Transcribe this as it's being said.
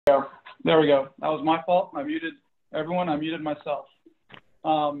go. There we go. That was my fault. I muted everyone. I muted myself.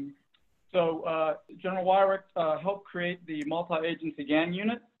 General Weirich helped create the Multi-Agency Gang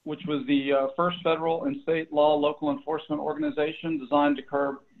Unit, which was the first federal and state law local enforcement organization designed to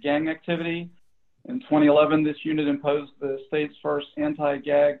curb gang activity. In 2011, this unit imposed the state's first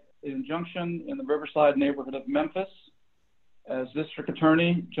anti-gag injunction in the Riverside neighborhood of Memphis. As district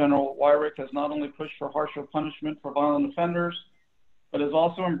attorney, General Weirich has not only pushed for harsher punishment for violent offenders, but has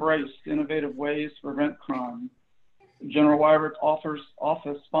also embraced innovative ways to prevent crime. General Weirich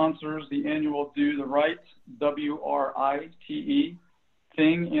office sponsors the annual Do the Right, WRITE,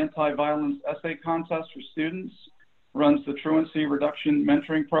 Thing anti-violence essay contest for students, runs the truancy reduction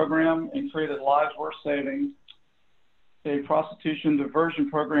mentoring program, and created Lives Worth Saving, a prostitution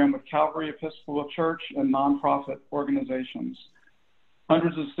diversion program with Calvary Episcopal Church and nonprofit organizations.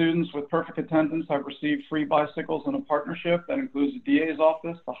 Hundreds of students with perfect attendance have received free bicycles in a partnership that includes the DA's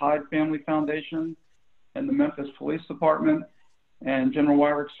office, the Hyde Family Foundation, and the Memphis Police Department. And General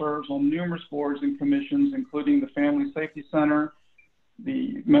Weirich serves on numerous boards and commissions, including the Family Safety Center,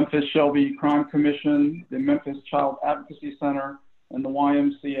 the Memphis Shelby Crime Commission, the Memphis Child Advocacy Center, and the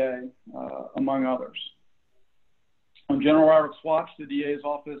YMCA, among others. On General Weirich's watch, the DA's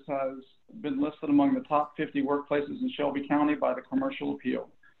office has been listed among the top 50 workplaces in Shelby County by the Commercial Appeal.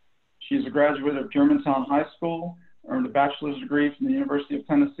 She is a graduate of Germantown High School, earned a bachelor's degree from the University of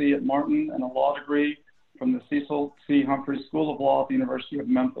Tennessee at Martin, and a law degree from the Cecil C. Humphrey School of Law at the University of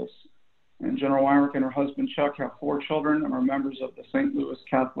Memphis. And General Weirich and her husband Chuck have 4 children and are members of the St. Louis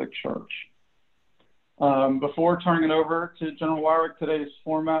Catholic Church. Before turning it over to General Weirich, today's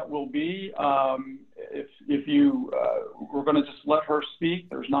format will be, we're going to just let her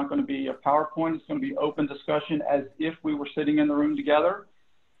speak. There's not going to be a PowerPoint. It's going to be open discussion as if we were sitting in the room together.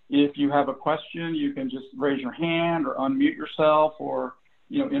 If you have a question, you can just raise your hand or unmute yourself, or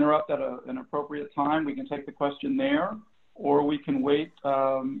interrupt at an appropriate time. We can take the question there, or we can wait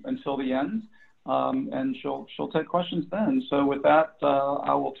until the end, and she'll take questions then. So with that,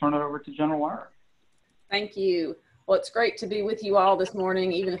 I will turn it over to General Weirich. Thank you. Well, it's great to be with you all this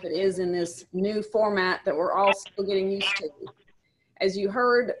morning, even if it is in this new format that we're all still getting used to. As you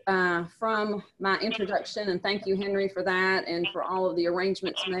heard from my introduction, and thank you, Henry, for that, and for all of the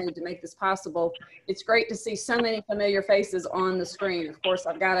arrangements made to make this possible, it's great to see so many familiar faces on the screen. Of course,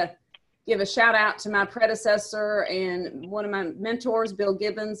 I've got to give a shout out to my predecessor and one of my mentors, Bill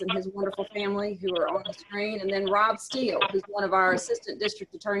Gibbons, and his wonderful family who are on the screen, and then Rob Steele, who's one of our assistant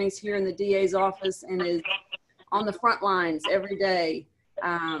district attorneys here in the DA's office and is on the front lines every day,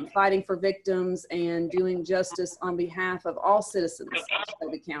 fighting for victims and doing justice on behalf of all citizens of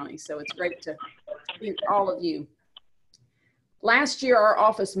Shelby County. So it's great to meet all of you. Last year, our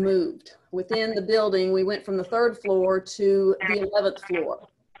office moved. Within the building, we went from the 3rd floor to the 11th floor.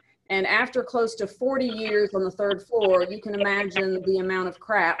 And after close to 40 years on the 3rd floor, you can imagine the amount of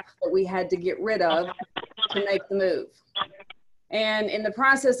crap that we had to get rid of to make the move. And in the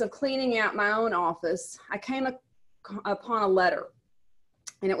process of cleaning out my own office, I came upon a letter.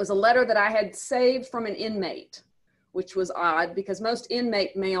 And it was a letter that I had saved from an inmate, which was odd because most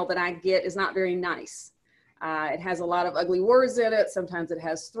inmate mail that I get is not very nice. It has a lot of ugly words in it. Sometimes it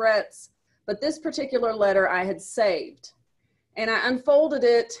has threats. But this particular letter I had saved. And I unfolded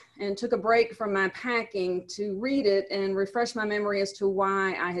it and took a break from my packing to read it and refresh my memory as to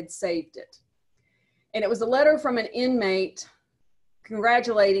why I had saved it. And it was a letter from an inmate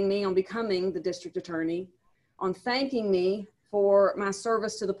congratulating me on becoming the district attorney, on thanking me for my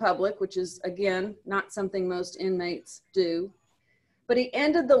service to the public, which is, again, not something most inmates do. But he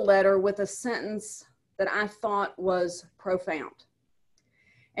ended the letter with a sentence that I thought was profound.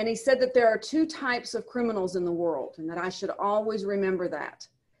 And he said that there are 2 types of criminals in the world, and that I should always remember that.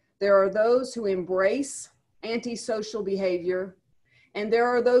 There are those who embrace antisocial behavior, and there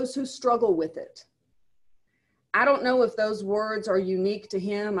are those who struggle with it. I don't know if those words are unique to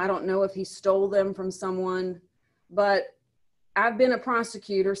him. I don't know if he stole them from someone, but I've been a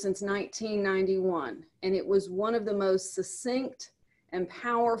prosecutor since 1991, and it was one of the most succinct and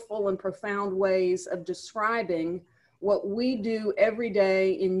powerful and profound ways of describing what we do every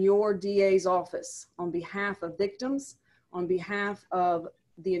day in your DA's office on behalf of victims, on behalf of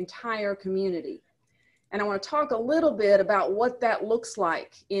the entire community. And I want to talk a little bit about what that looks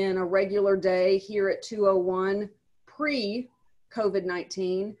like in a regular day here at 201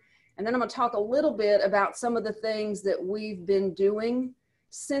 pre-COVID-19. And then I'm going to talk a little bit about some of the things that we've been doing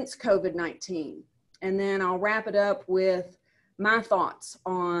since COVID-19. And then I'll wrap it up with my thoughts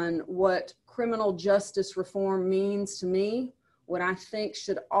on what criminal justice reform means to me, what I think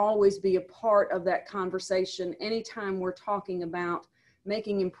should always be a part of that conversation anytime we're talking about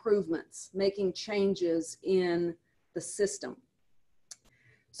making improvements, making changes in the system.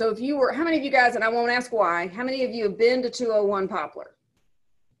 So if you were, how many of you guys, and I won't ask why, how many of you have been to 201 Poplar?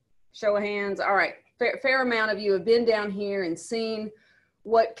 Show of hands. All right, fair amount of you have been down here and seen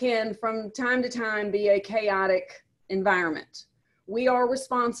what can from time to time be a chaotic environment. We are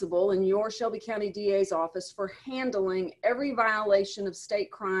responsible in your Shelby County DA's office for handling every violation of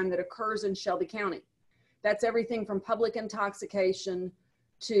state crime that occurs in Shelby County. That's everything from public intoxication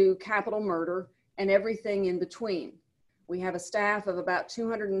to capital murder and everything in between. We have a staff of about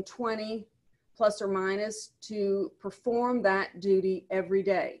 220 plus or minus to perform that duty every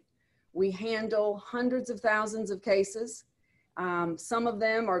day. We handle hundreds of thousands of cases. Some of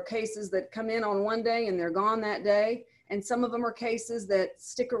them are cases that come in on one day and they're gone that day. And some of them are cases that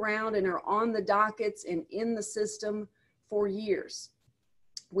stick around and are on the dockets and in the system for years.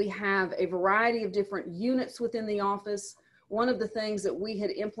 We have a variety of different units within the office. One of the things that we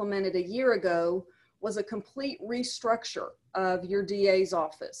had implemented a year ago was a complete restructure of your DA's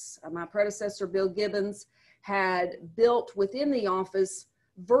office. My predecessor, Bill Gibbons, had built within the office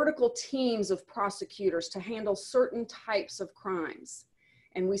vertical teams of prosecutors to handle certain types of crimes.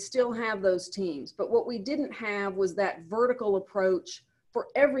 And we still have those teams. But what we didn't have was that vertical approach for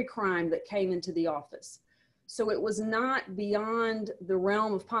every crime that came into the office. So it was not beyond the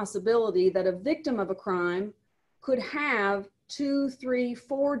realm of possibility that a victim of a crime could have 2, 3,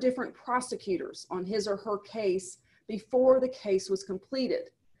 4 different prosecutors on his or her case before the case was completed.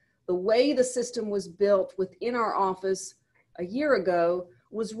 The way the system was built within our office a year ago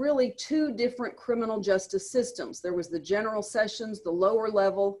was really 2 different criminal justice systems. There was the general sessions, the lower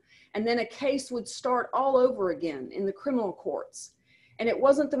level, and then a case would start all over again in the criminal courts. And it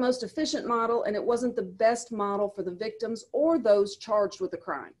wasn't the most efficient model, and it wasn't the best model for the victims or those charged with the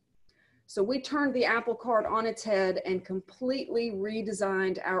crime. So we turned the apple cart on its head and completely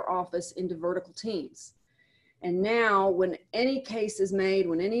redesigned our office into vertical teams. And now when any case is made,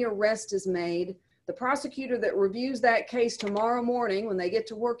 when any arrest is made, the prosecutor that reviews that case tomorrow morning when they get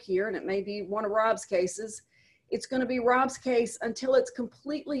to work here, and it may be one of Rob's cases, it's going to be Rob's case until it's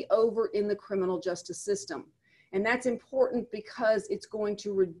completely over in the criminal justice system. And that's important because it's going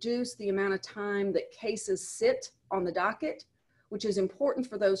to reduce the amount of time that cases sit on the docket, which is important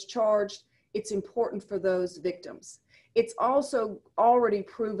for those charged. It's important for those victims. It's also already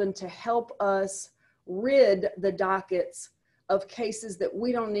proven to help us rid the dockets of cases that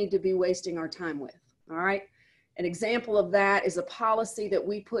we don't need to be wasting our time with, all right? An example of that is a policy that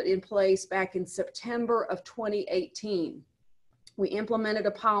we put in place back in September of 2018. We implemented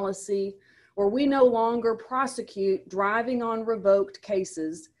a policy where we no longer prosecute driving on revoked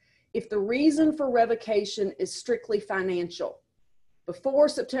cases if the reason for revocation is strictly financial. Before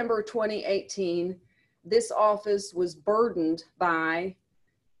September 2018, this office was burdened by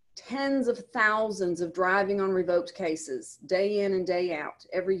tens of thousands of driving on revoked cases, day in and day out,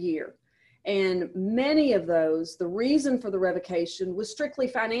 every year. And many of those, the reason for the revocation was strictly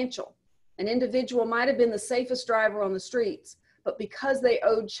financial. An individual might have been the safest driver on the streets, but because they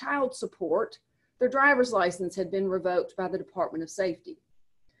owed child support, their driver's license had been revoked by the Department of Safety.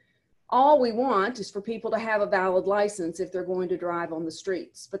 All we want is for people to have a valid license if they're going to drive on the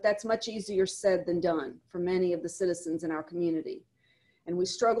streets, but that's much easier said than done for many of the citizens in our community. And we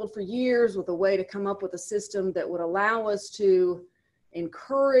struggled for years with a way to come up with a system that would allow us to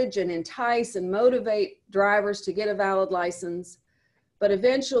encourage and entice and motivate drivers to get a valid license, but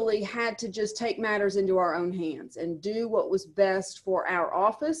eventually had to just take matters into our own hands and do what was best for our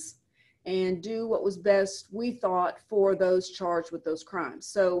office and do what was best, we thought, for those charged with those crimes.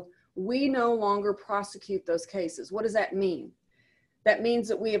 So we no longer prosecute those cases. What does that mean? That means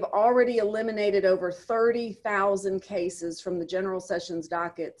that we have already eliminated over 30,000 cases from the general sessions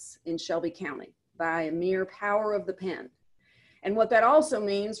dockets in Shelby County by a mere power of the pen. And what that also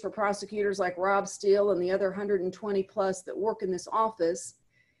means for prosecutors like Rob Steele and the other 120 plus that work in this office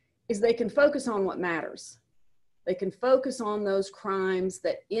is they can focus on what matters. They can focus on those crimes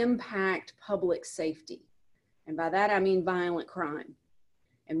that impact public safety. And by that, I mean violent crime.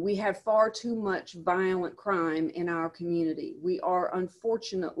 And we have far too much violent crime in our community. We are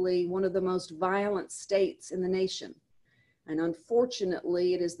unfortunately one of the most violent states in the nation. And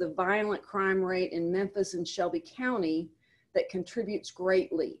unfortunately, it is the violent crime rate in Memphis and Shelby County that contributes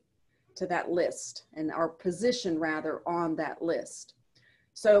greatly to that list and our position rather on that list.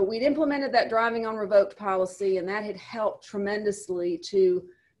 So we'd implemented that driving on revoked policy, and that had helped tremendously to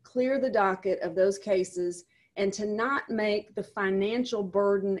clear the docket of those cases and to not make the financial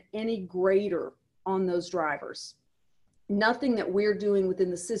burden any greater on those drivers. Nothing that we're doing within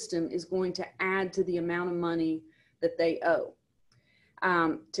the system is going to add to the amount of money that they owe.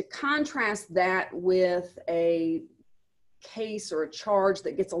 To contrast that with a case or a charge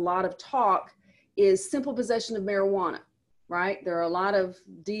that gets a lot of talk is simple possession of marijuana, right? There are a lot of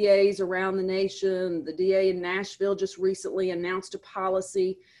DAs around the nation. The DA in Nashville just recently announced a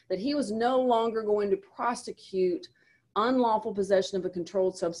policy that he was no longer going to prosecute unlawful possession of a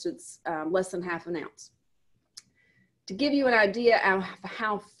controlled substance less than half an ounce. To give you an idea of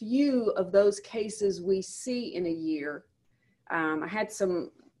how few of those cases we see in a year, I had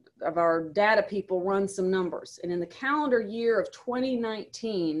some of our data people run some numbers. And in the calendar year of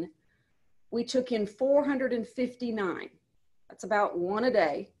 2019, we took in 459, that's about one a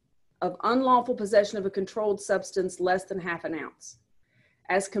day, of unlawful possession of a controlled substance less than half an ounce,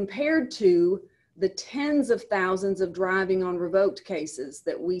 as compared to the tens of thousands of driving on revoked cases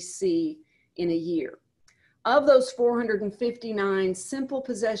that we see in a year. Of those 459 simple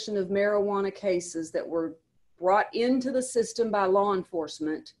possession of marijuana cases that were brought into the system by law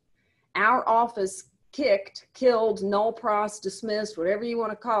enforcement, our office kicked, killed, null pros, dismissed, whatever you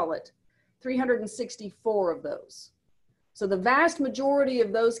want to call it, 364 of those. So the vast majority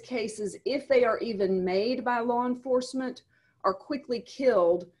of those cases, if they are even made by law enforcement, are quickly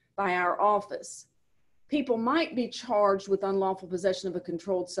killed by our office. People might be charged with unlawful possession of a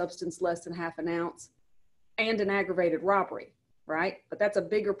controlled substance less than half an ounce and an aggravated robbery, right? But that's a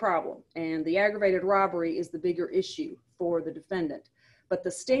bigger problem. And the aggravated robbery is the bigger issue for the defendant. But the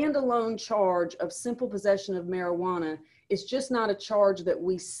standalone charge of simple possession of marijuana is just not a charge that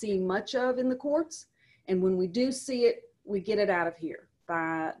we see much of in the courts. And when we do see it, we get it out of here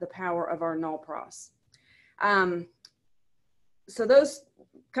by the power of our null pros. So those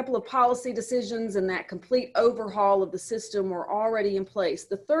couple of policy decisions and that complete overhaul of the system were already in place.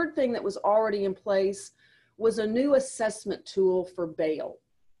 The third thing that was already in place was a new assessment tool for bail.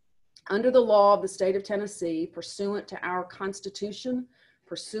 Under the law of the state of Tennessee, pursuant to our Constitution,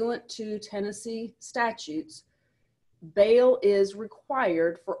 pursuant to Tennessee statutes, bail is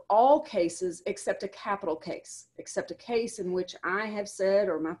required for all cases except a capital case, except a case in which I have said,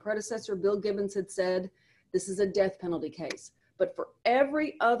 or my predecessor Bill Gibbons had said, this is a death penalty case. But for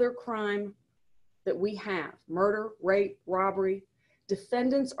every other crime that we have, murder, rape, robbery,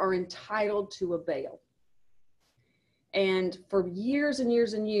 defendants are entitled to a bail. And for years and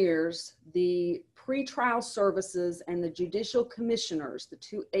years and years, the pretrial services and the judicial commissioners, the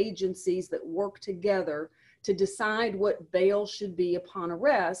two agencies that work together to decide what bail should be upon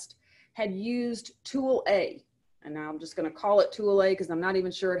arrest, had used Tool A. And now I'm just going to call it Tool A because I'm not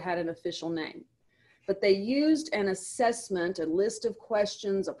even sure it had an official name. But they used an assessment, a list of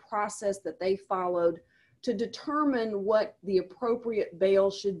questions, a process that they followed to determine what the appropriate bail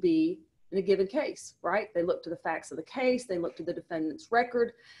should be in a given case, right? They looked to the facts of the case, they looked to the defendant's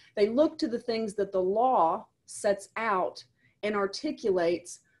record, they looked to the things that the law sets out and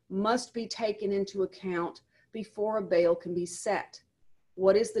articulates must be taken into account before a bail can be set.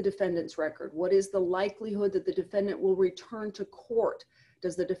 What is the defendant's record? What is the likelihood that the defendant will return to court?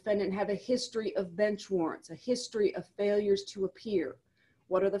 Does the defendant have a history of bench warrants, a history of failures to appear?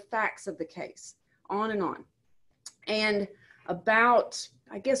 What are the facts of the case? On and on. And about,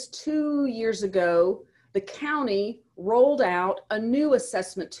 I guess, 2 years ago, the county rolled out a new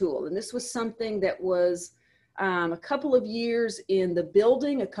assessment tool. And this was something that was a couple of years in the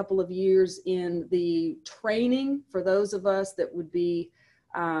building, a couple of years in the training for those of us that would be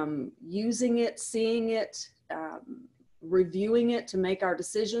using it, seeing it, reviewing it to make our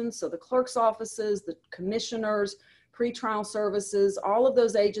decisions. So the clerk's offices, the commissioners, pretrial services, all of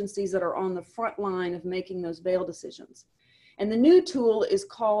those agencies that are on the front line of making those bail decisions. And the new tool is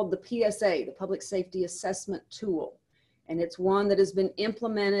called the PSA, the Public Safety Assessment Tool. And it's one that has been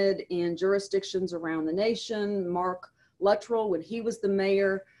implemented in jurisdictions around the nation. Mark Luttrell, when he was the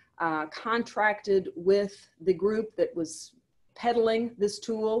mayor, contracted with the group that was peddling this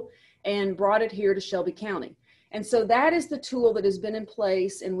tool and brought it here to Shelby County. And so that is the tool that has been in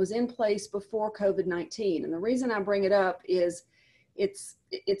place and was in place before COVID-19. And the reason I bring it up is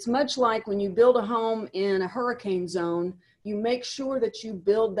it's much like when you build a home in a hurricane zone, you make sure that you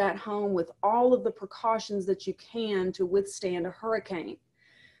build that home with all of the precautions that you can to withstand a hurricane.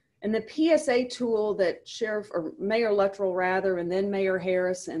 And the PSA tool that Mayor Luttrell rather, and then Mayor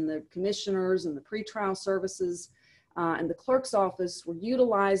Harris and the commissioners and the pretrial services and the clerk's office were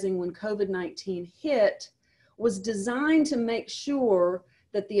utilizing when COVID-19 hit was designed to make sure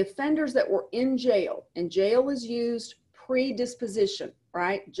that the offenders that were in jail, and jail is used pre-disposition,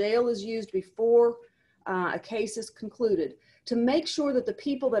 right? Jail is used before a case is concluded, to make sure that the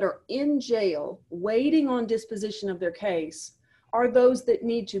people that are in jail waiting on disposition of their case are those that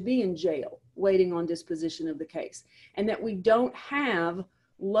need to be in jail. waiting on disposition of the case, and that we don't have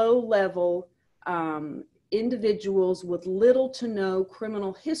low-level individuals with little to no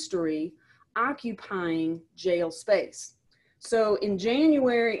criminal history occupying jail space. So in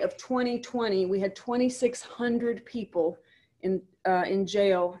January of 2020, we had 2,600 people in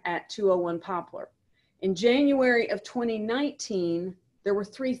jail at 201 Poplar. In January of 2019, there were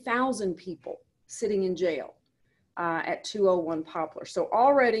 3,000 people sitting in jail at 201 Poplar. So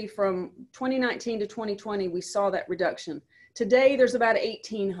already from 2019 to 2020, we saw that reduction. Today, there's about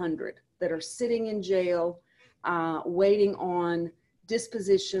 1,800 that are sitting in jail waiting on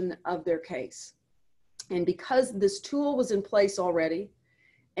disposition of their case. And because this tool was in place already,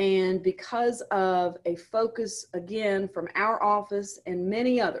 and because of a focus, again, from our office and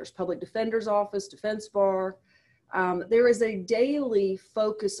many others, Public Defender's Office, Defense Bar, there is a daily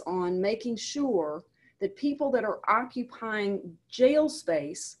focus on making sure that people that are occupying jail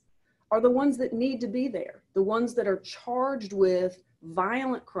space are the ones that need to be there, the ones that are charged with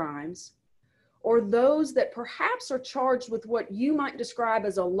violent crimes, or those that perhaps are charged with what you might describe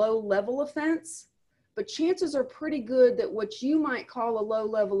as a low-level offense, but chances are pretty good that what you might call a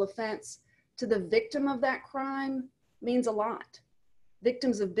low-level offense to the victim of that crime means a lot.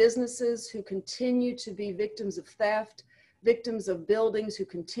 Victims of businesses who continue to be victims of theft, victims of buildings who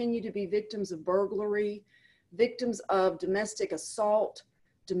continue to be victims of burglary, victims of domestic assault,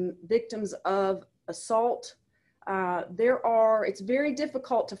 victims of assault. It's very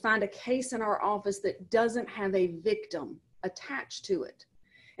difficult to find a case in our office that doesn't have a victim attached to it.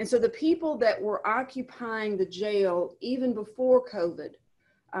 And so the people that were occupying the jail even before COVID,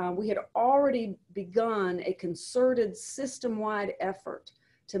 we had already begun a concerted system-wide effort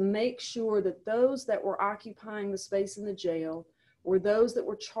to make sure that those that were occupying the space in the jail were those that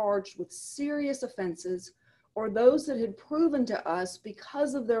were charged with serious offenses, or those that had proven to us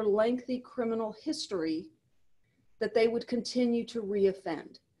because of their lengthy criminal history that they would continue to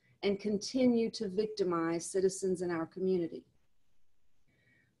reoffend and continue to victimize citizens in our community.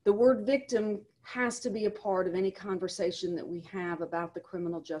 The word victim has to be a part of any conversation that we have about the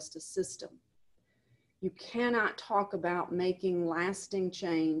criminal justice system. You cannot talk about making lasting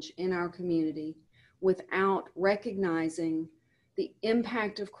change in our community without recognizing the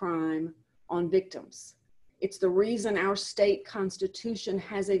impact of crime on victims. It's the reason our state constitution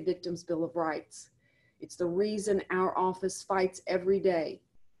has a Victims' Bill of Rights. It's the reason our office fights every day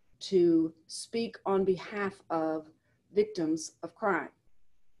to speak on behalf of victims of crime.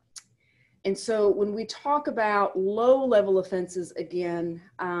 And so when we talk about low-level offenses, again,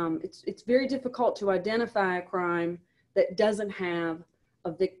 it's very difficult to identify a crime that doesn't have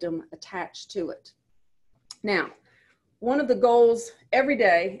a victim attached to it. Now, one of the goals every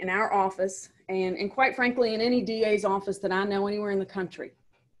day in our office, and quite frankly, in any DA's office that I know anywhere in the country,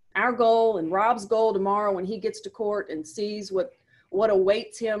 our goal and Rob's goal tomorrow when he gets to court and sees what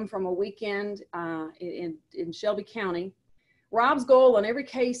awaits him from a weekend in Shelby County, Rob's goal on every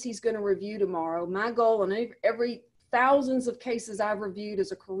case he's going to review tomorrow, my goal on every thousands of cases I've reviewed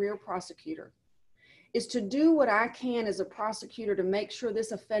as a career prosecutor, is to do what I can as a prosecutor to make sure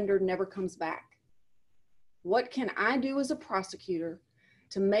this offender never comes back. What can I do as a prosecutor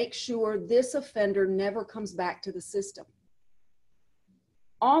to make sure this offender never comes back to the system?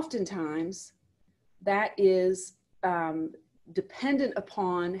 Oftentimes, that is dependent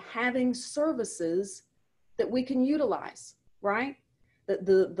upon having services that we can utilize. Right?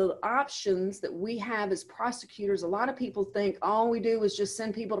 The options that we have as prosecutors, a lot of people think all we do is just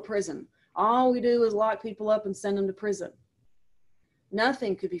send people to prison. All we do is lock people up and send them to prison.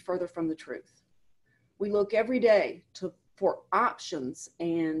 Nothing could be further from the truth. We look every day for options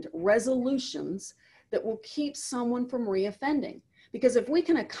and resolutions that will keep someone from reoffending. Because if we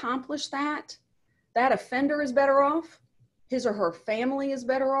can accomplish that, that offender is better off, his or her family is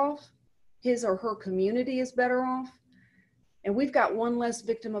better off, his or her community is better off, and we've got one less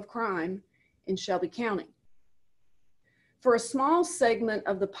victim of crime in Shelby County. For a small segment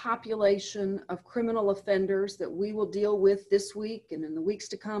of the population of criminal offenders that we will deal with this week and in the weeks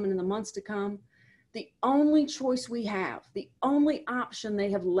to come and in the months to come, the only choice we have, the only option they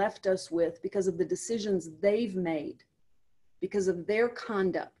have left us with because of the decisions they've made, because of their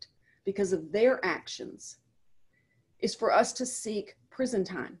conduct, because of their actions, is for us to seek prison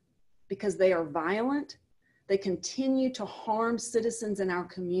time because they are violent. They continue to harm citizens in our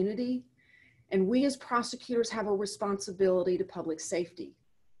community, and we as prosecutors have a responsibility to public safety.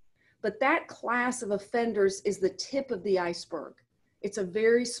 But that class of offenders is the tip of the iceberg. It's a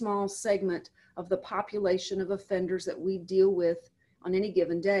very small segment of the population of offenders that we deal with on any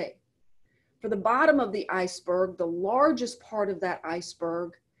given day. For the bottom of the iceberg, the largest part of that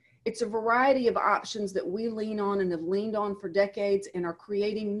iceberg It's a variety of options that we lean on and have leaned on for decades and are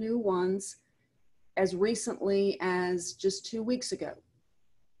creating new ones as recently as just 2 weeks ago.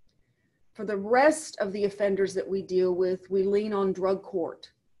 For the rest of the offenders that we deal with, we lean on drug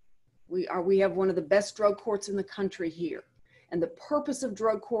court. We have one of the best drug courts in the country here. And the purpose of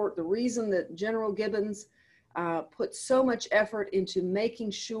drug court, the reason that General Gibbons put so much effort into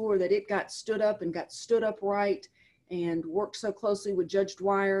making sure that it got stood up and got stood up right, and worked so closely with Judge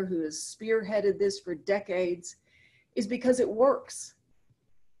Dwyer, who has spearheaded this for decades, is because it works.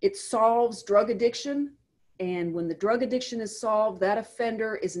 It solves drug addiction, and when the drug addiction is solved, that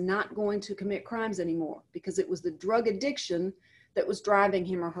offender is not going to commit crimes anymore because it was the drug addiction that was driving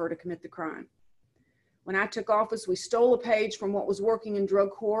him or her to commit the crime. When I took office, we stole a page from what was working in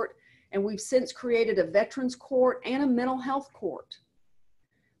drug court, and we've since created a veterans court and a mental health court.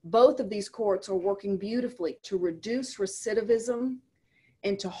 Both of these courts are working beautifully to reduce recidivism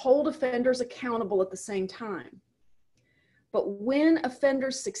and to hold offenders accountable at the same time. But when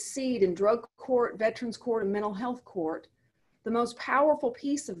offenders succeed in drug court, veterans court, and mental health court, the most powerful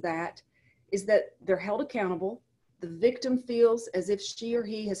piece of that is that they're held accountable. The victim feels as if she or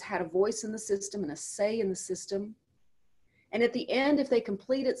he has had a voice in the system and a say in the system. And at the end, if they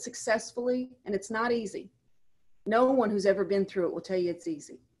complete it successfully, and it's not easy, no one who's ever been through it will tell you it's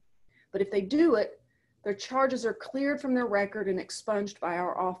easy. But if they do it, their charges are cleared from their record and expunged by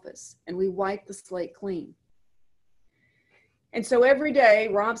our office, and we wipe the slate clean. And so every day,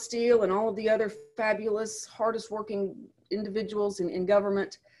 Rob Steele and all of the other fabulous, hardest working individuals in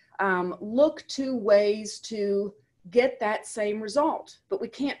government look to ways to get that same result. But we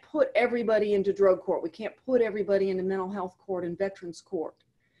can't put everybody into drug court. We can't put everybody into mental health court and veterans court.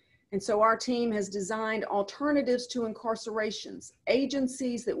 And so our team has designed alternatives to incarcerations,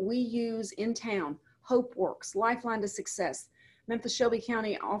 agencies that we use in town, HopeWorks, Lifeline to Success, Memphis Shelby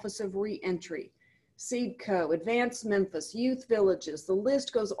County Office of Reentry, SeedCo, Advanced Memphis, Youth Villages. The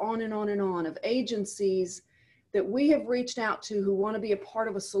list goes on and on and on of agencies that we have reached out to who want to be a part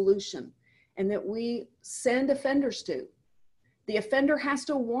of a solution and that we send offenders to. The offender has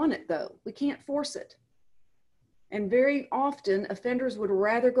to want it though. We can't force it. And very often offenders would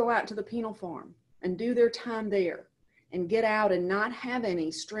rather go out to the penal farm and do their time there and get out and not have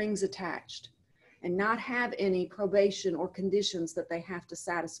any strings attached and not have any probation or conditions that they have to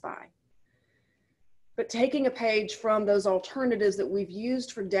satisfy. But taking a page from those alternatives that we've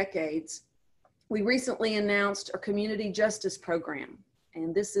used for decades, we recently announced a community justice program.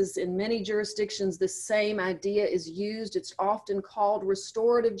 And this is in many jurisdictions, the same idea is used. It's often called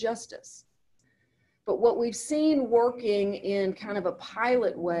restorative justice. But what we've seen working in kind of a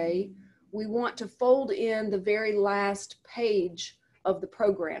pilot way, we want to fold in the very last page of the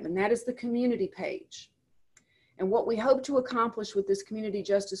program, and that is the community page. And what we hope to accomplish with this community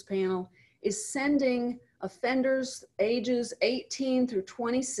justice panel is sending offenders ages 18 through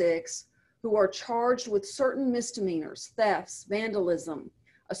 26 who are charged with certain misdemeanors, thefts, vandalism,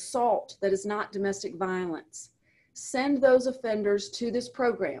 assault that is not domestic violence. Send those offenders to this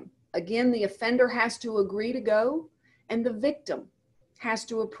program. Again, the offender has to agree to go and the victim has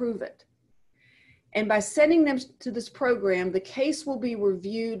to approve it. And by sending them to this program, the case will be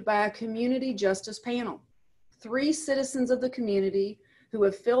reviewed by a community justice panel. 3 citizens of the community who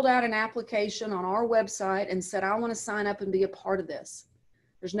have filled out an application on our website and said, I want to sign up and be a part of this.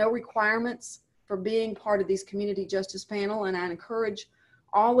 There's no requirements for being part of these community justice panel, and I encourage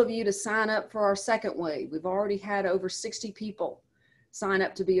all of you to sign up for our second wave. We've already had over 60 people sign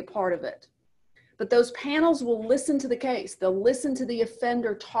up to be a part of it. But those panels will listen to the case. They'll listen to the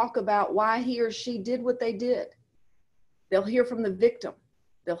offender talk about why he or she did what they did. They'll hear from the victim.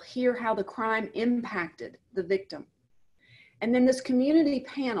 They'll hear how the crime impacted the victim. And then this community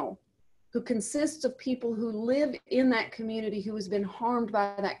panel, who consists of people who live in that community who has been harmed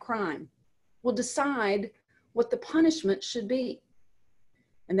by that crime, will decide what the punishment should be.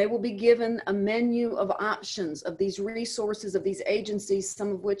 And they will be given a menu of options of these resources, of these agencies,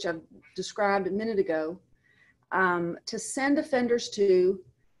 some of which I've described a minute ago, to send offenders to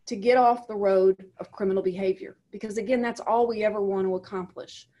get off the road of criminal behavior. Because again, that's all we ever want to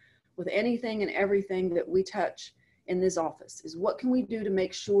accomplish with anything and everything that we touch in this office, is what can we do to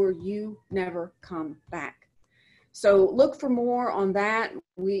make sure you never come back. So look for more on that.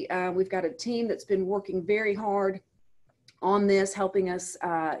 We've got a team that's been working very hard on this, helping us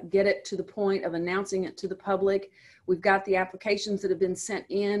get it to the point of announcing it to the public. We've got the applications that have been sent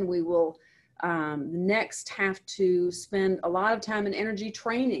in. We will next have to spend a lot of time and energy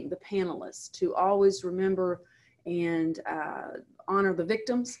training the panelists to always remember and honor the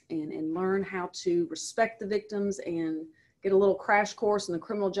victims and learn how to respect the victims and get a little crash course in the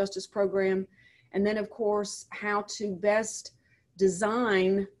criminal justice program. And then, of course, how to best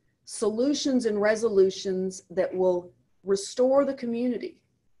design solutions and resolutions that will restore the community,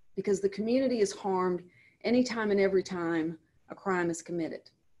 because the community is harmed anytime and every time a crime is committed.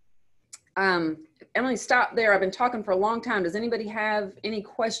 Emily, stop there. I've been talking for a long time. Does anybody have any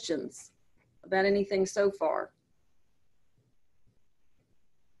questions about anything so far?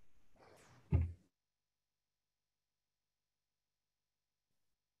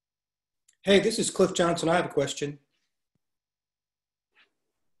 Hey, this is Cliff Johnson. I have a question.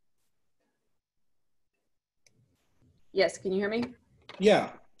 Yes, can you hear me? Yeah.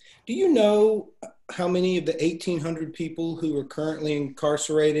 Do you know how many of the 1,800 people who are currently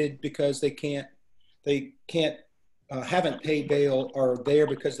incarcerated because haven't paid bail are there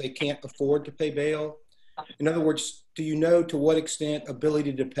because they can't afford to pay bail? In other words, do you know to what extent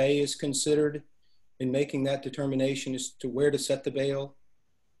ability to pay is considered in making that determination as to where to set the bail?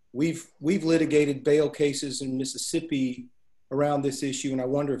 We've litigated bail cases in Mississippi around this issue, and I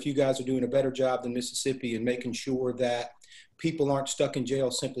wonder if you guys are doing a better job than Mississippi in making sure that people aren't stuck in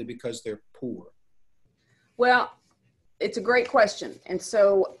jail simply because they're poor. Well, it's a great question. And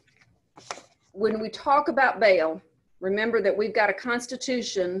so when we talk about bail, remember that we've got a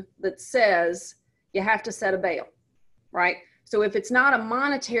constitution that says you have to set a bail, right? So if it's not a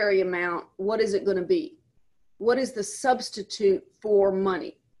monetary amount, what is it going to be? What is the substitute for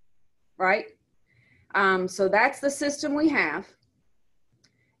money, right? So that's the system we have.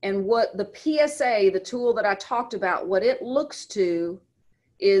 And what the PSA, the tool that I talked about, what it looks to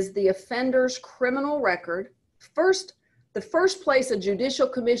is the offender's criminal record. The first place a judicial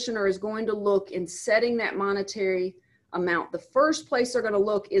commissioner is going to look in setting that monetary amount, the first place they're going to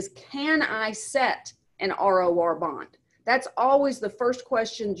look is, can I set an ROR bond? That's always the first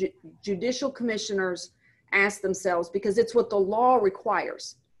question judicial commissioners ask themselves, because it's what the law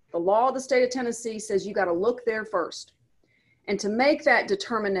requires. The law of the state of Tennessee says you got to look there first. And to make that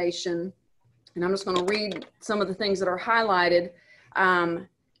determination, and I'm just going to read some of the things that are highlighted.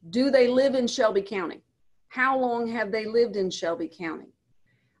 Do they live in Shelby County? How long have they lived in Shelby County?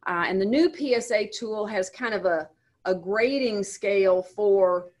 And the new PSA tool has kind of a grading scale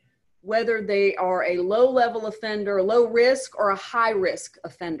for whether they are a low-level offender, low risk, or a high-risk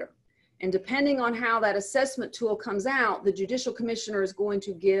offender. And depending on how that assessment tool comes out, the judicial commissioner is going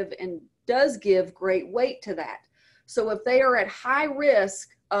to give, and does give, great weight to that. So if they are at high risk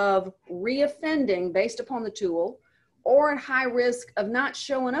of reoffending based upon the tool, or at high risk of not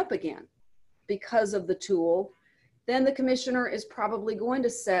showing up again because of the tool, then the commissioner is probably going to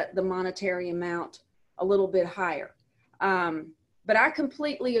set the monetary amount a little bit higher. But I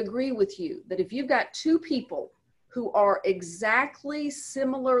completely agree with you that if you've got two people who are exactly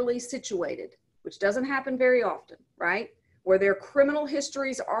similarly situated, which doesn't happen very often, right? Where their criminal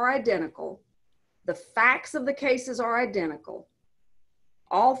histories are identical, the facts of the cases are identical,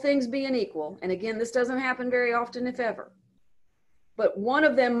 all things being equal, and again, this doesn't happen very often, if ever, but one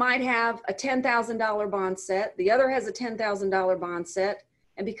of them might have a $10,000 bond set, the other has a $10,000 bond set,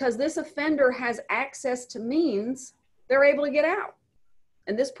 and because this offender has access to means, they're able to get out,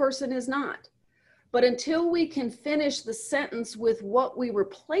 and this person is not. But until we can finish the sentence with what we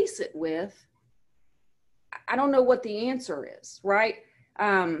replace it with, I don't know what the answer is, right?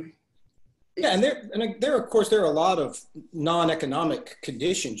 Yeah, and there, of course, there are a lot of non-economic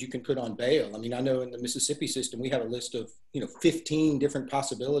conditions you can put on bail. I mean, I know in the Mississippi system, we have a list of, 15 different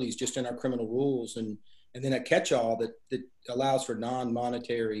possibilities just in our criminal rules, and then a catch-all that allows for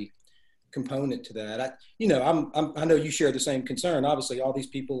non-monetary component to that. I know you share the same concern. Obviously, all these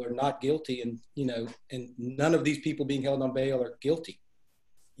people are not guilty, and none of these people being held on bail are guilty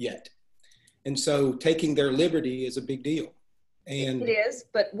yet. And so taking their liberty is a big deal. And it is,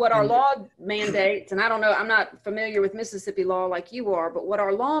 but what our law mandates, and I don't know, I'm not familiar with Mississippi law like you are, but what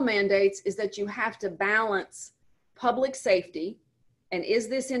our law mandates is that you have to balance public safety, and is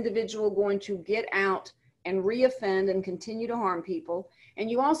this individual going to get out and reoffend and continue to harm people? And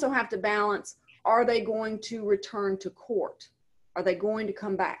you also have to balance, are they going to return to court? Are they going to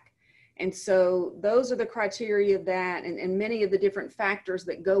come back? And so those are the criteria that, and many of the different factors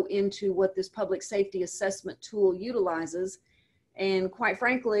that go into what this public safety assessment tool utilizes. And quite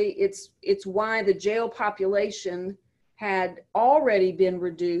frankly, it's why the jail population had already been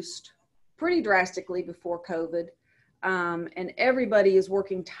reduced pretty drastically before COVID. And everybody is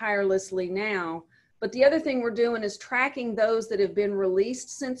working tirelessly now. But the other thing we're doing is tracking those that have been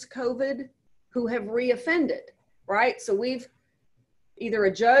released since COVID who have reoffended, right? So we've either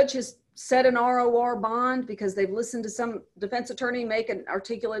a judge has set an ROR bond because they've listened to some defense attorney make an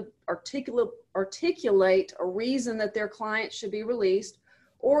articulate a reason that their client should be released,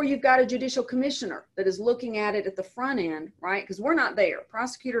 or you've got a judicial commissioner that is looking at it at the front end, right? Because we're not there.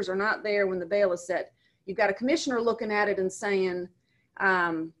 Prosecutors are not there when the bail is set. You've got a commissioner looking at it and saying,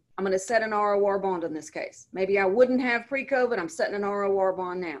 I'm going to set an ROR bond in this case. Maybe I wouldn't have pre-COVID. I'm setting an ROR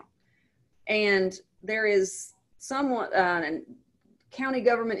bond now. And there is someone, and county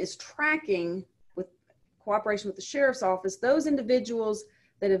government is tracking, with cooperation with the sheriff's office, those individuals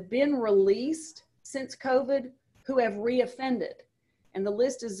that have been released since COVID who have reoffended. And the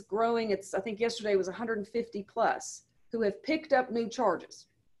list is growing. I think yesterday was 150 plus who have picked up new charges.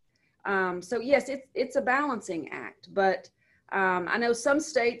 So yes, it's a balancing act, but I know some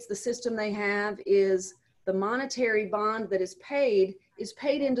states, the system they have is the monetary bond that is paid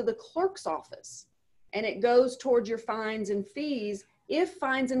into the clerk's office, and it goes towards your fines and fees if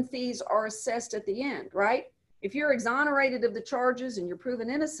fines and fees are assessed at the end, right? If you're exonerated of the charges and you're proven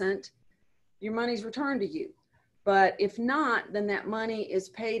innocent, your money's returned to you. But if not, then that money is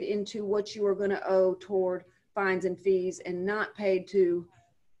paid into what you are going to owe toward fines and fees and not paid to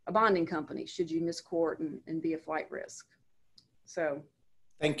a bonding company should you miss court and be a flight risk. So.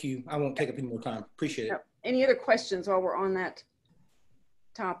 Thank you. I won't take up any more time. Appreciate it. Any other questions while we're on that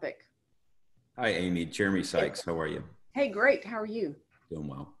topic? Hi, Amy. Jeremy Sykes. How are you? Hey, great. How are you? Doing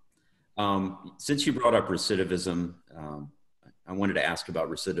well. Since you brought up recidivism, I wanted to ask about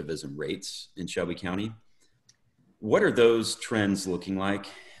recidivism rates in Shelby County. What are those trends looking like?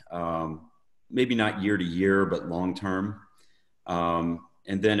 Maybe not year to year, but long term.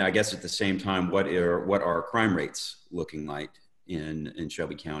 And then I guess at the same time, what are crime rates looking like in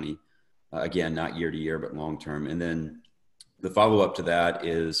Shelby County? Again, not year to year, but long term. And then the follow up to that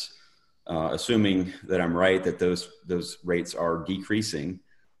is, assuming that I'm right, that those rates are decreasing,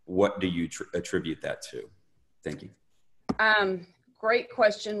 what do you attribute that to? Thank you. Great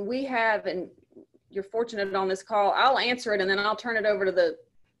question. We have, and you're fortunate on this call, I'll answer it and then I'll turn it over to the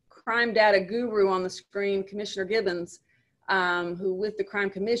crime data guru on the screen, Commissioner Gibbons, who with the Crime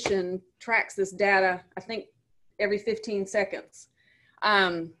Commission tracks this data, I think every 15 seconds.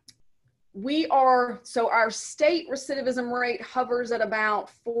 So our state recidivism rate hovers at about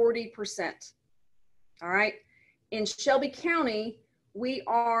 40%. All right. In Shelby County, we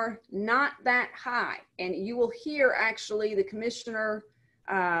are not that high. And you will hear actually the Commissioner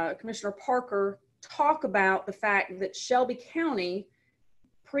Parker talk about the fact that Shelby County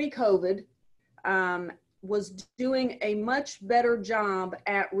pre-COVID was doing a much better job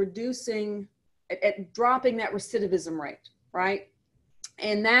at dropping that recidivism rate, right?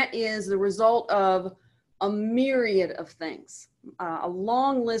 And that is the result of a myriad of things, a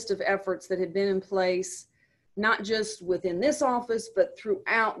long list of efforts that had been in place, not just within this office, but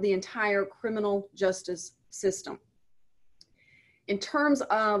throughout the entire criminal justice system. In terms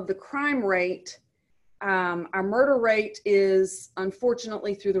of the crime rate, our murder rate is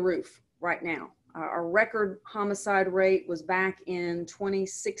unfortunately through the roof right now. Our record homicide rate was back in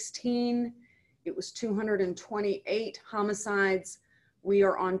 2016. It was 228 homicides. We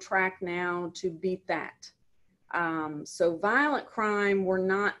are on track now to beat that. So violent crime, we're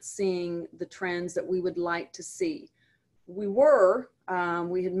not seeing the trends that we would like to see. We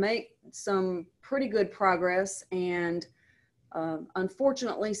had made some pretty good progress, and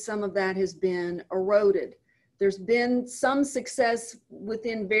unfortunately, some of that has been eroded. There's been some success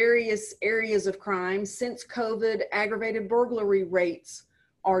within various areas of crime. Since COVID, aggravated burglary rates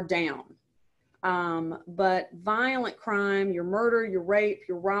are down. But violent crime, your murder, your rape,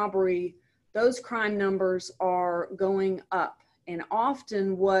 your robbery, those crime numbers are going up. And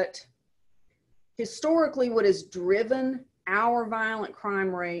often historically what has driven our violent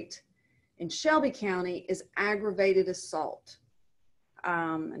crime rate in Shelby County is aggravated assault.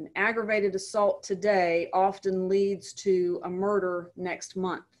 An aggravated assault today often leads to a murder next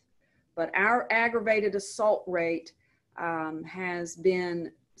month. But our aggravated assault rate has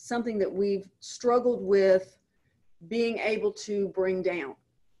been something that we've struggled with being able to bring down.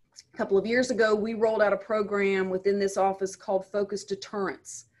 A couple of years ago, we rolled out a program within this office called Focused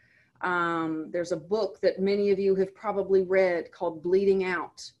Deterrence. There's a book that many of you have probably read called Bleeding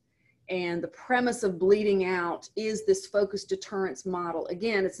Out. And the premise of Bleeding Out is this focused deterrence model.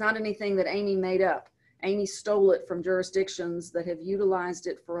 Again, it's not anything that Amy made up. Amy stole it from jurisdictions that have utilized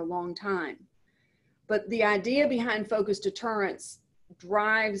it for a long time. But the idea behind focused deterrence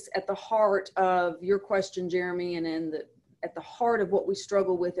drives at the heart of your question, Jeremy, and at the heart of what we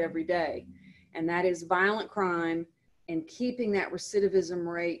struggle with every day. And that is violent crime and keeping that recidivism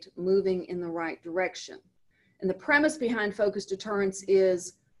rate moving in the right direction. And the premise behind focused deterrence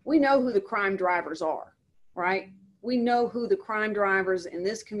is we know who the crime drivers are, right? We know who the crime drivers in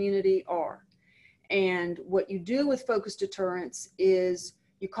this community are. And what you do with focused deterrence is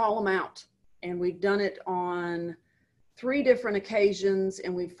you call them out. And we've done it on 3 different occasions,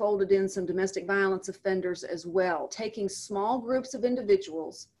 and we've folded in some domestic violence offenders as well, taking small groups of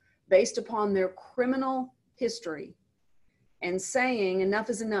individuals based upon their criminal history and saying, enough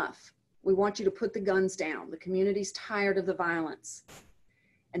is enough. We want you to put the guns down. The community's tired of the violence.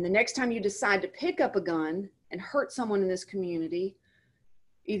 And the next time you decide to pick up a gun and hurt someone in this community,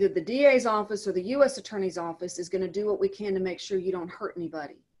 either the DA's office or the U.S. Attorney's office is going to do what we can to make sure you don't hurt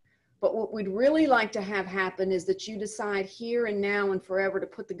anybody. But what we'd really like to have happen is that you decide here and now and forever to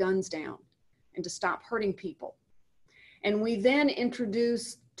put the guns down and to stop hurting people. And we then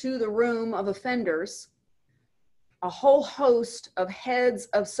introduce to the room of offenders a whole host of heads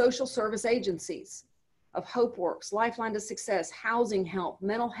of social service agencies, of HopeWorks, Lifeline to Success, housing help,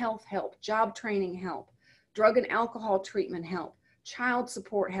 mental health help, job training help, drug and alcohol treatment help, child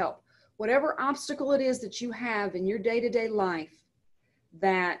support help, whatever obstacle it is that you have in your day-to-day life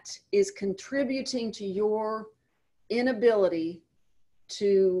that is contributing to your inability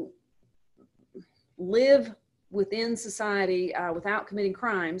to live within society without committing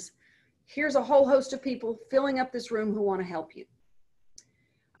crimes. Here's a whole host of people filling up this room who want to help you.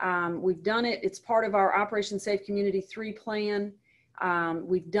 We've done it. It's part of our Operation Safe Community 3 plan.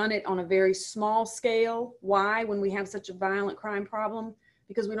 We've done it on a very small scale. Why? When we have such a violent crime problem?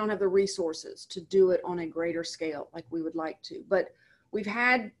 Because we don't have the resources to do it on a greater scale like we would like to. But we've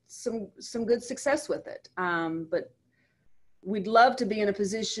had some good success with it. But we'd love to be in a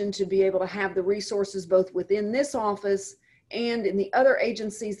position to be able to have the resources both within this office and in the other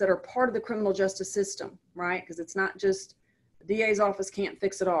agencies that are part of the criminal justice system, right? Because it's not just the DA's office can't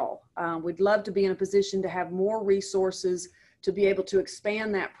fix it all. We'd love to be in a position to have more resources to be able to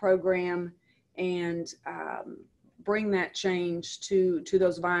expand that program and bring that change to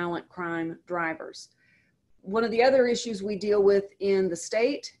those violent crime drivers. One of the other issues we deal with in the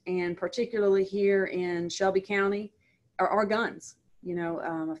state, and particularly here in Shelby County, are our guns. You know,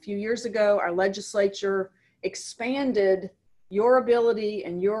 a few years ago, our legislature expanded your ability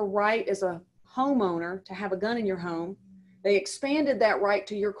and your right as a homeowner to have a gun in your home. They expanded that right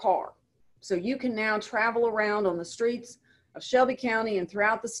to your car. So you can now travel around on the streets of Shelby County and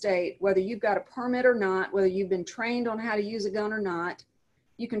throughout the state, whether you've got a permit or not, whether you've been trained on how to use a gun or not,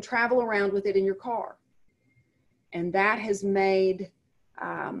 you can travel around with it in your car. And that has made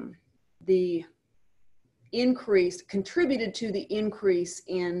the increase, contributed to the increase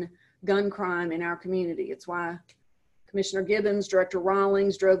in gun crime in our community. It's why Commissioner Gibbons, Director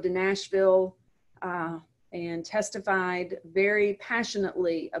Rawlings drove to Nashville and testified very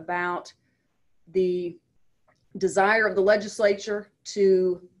passionately about the desire of the legislature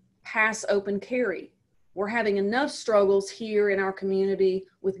to pass open carry. We're having enough struggles here in our community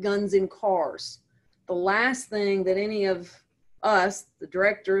with guns in cars. The last thing that any of us, the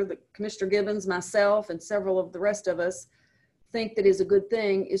director, the Commissioner Gibbons, myself, and several of the rest of us think that is a good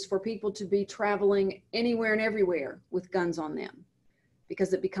thing is for people to be traveling anywhere and everywhere with guns on them,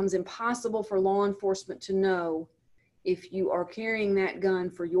 because it becomes impossible for law enforcement to know if you are carrying that gun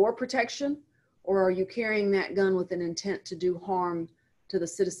for your protection or are you carrying that gun with an intent to do harm to the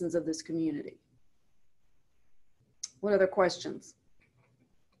citizens of this community. What other questions?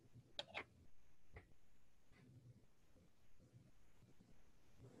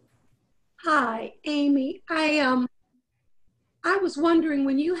 Hi, Amy. I was wondering,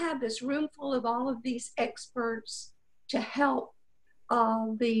 when you have this room full of all of these experts to help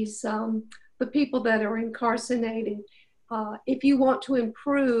the people that are incarcerated, if you want to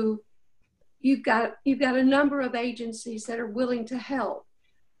improve, you've got a number of agencies that are willing to help.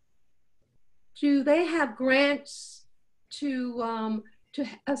 Do they have grants to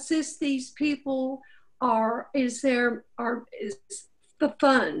assist these people, or is the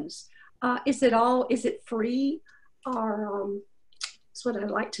funds? Is it free, or that's what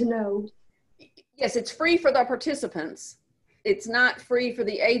I'd like to know. Yes, it's free for the participants. It's not free for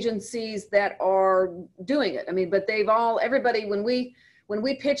the agencies that are doing it. I mean, but everybody, when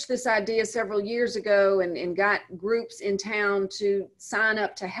we pitched this idea several years ago and got groups in town to sign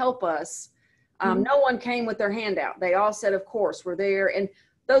up to help us, no one came with their hand out. They all said, of course, we're there. And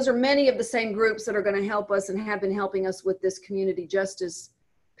those are many of the same groups that are going to help us and have been helping us with this community justice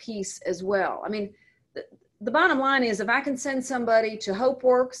piece as well. I mean, the bottom line is, if I can send somebody to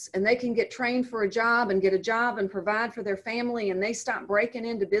HopeWorks and they can get trained for a job and get a job and provide for their family, and they stop breaking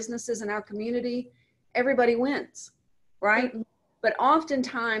into businesses in our community, everybody wins, right? But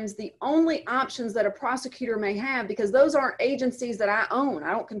oftentimes the only options that a prosecutor may have, because those aren't agencies that I own,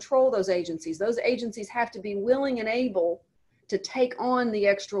 I don't control those agencies. Those agencies have to be willing and able to take on the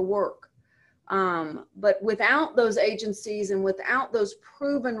extra work. But without those agencies and without those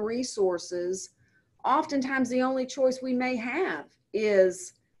proven resources, oftentimes the only choice we may have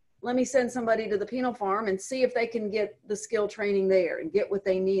is, let me send somebody to the penal farm and see if they can get the skill training there and get what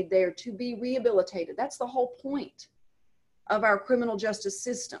they need there to be rehabilitated. That's the whole point of our criminal justice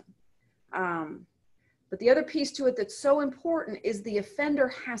system. But the other piece to it that's so important is the offender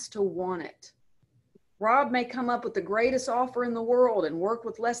has to want it. Rob may come up with the greatest offer in the world and work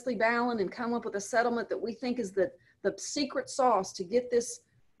with Leslie Ballin and come up with a settlement that we think is the secret sauce to get this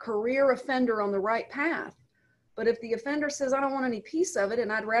career offender on the right path. But if the offender says, I don't want any piece of it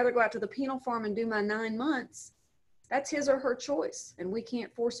and I'd rather go out to the penal farm and do my 9 months, that's his or her choice and we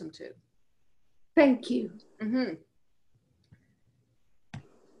can't force him to. Thank you. Mm-hmm.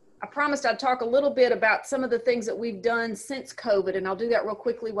 I promised I'd talk a little bit about some of the things that we've done since COVID, and I'll do that real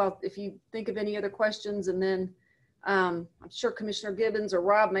quickly while if you think of any other questions, and then I'm sure Commissioner Gibbons or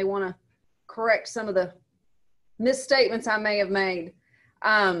Rob may want to correct some of the misstatements I may have made.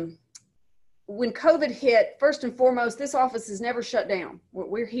 When COVID hit, first and foremost, this office is never shut down.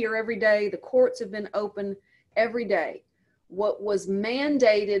 We're here every day. The courts have been open every day. What was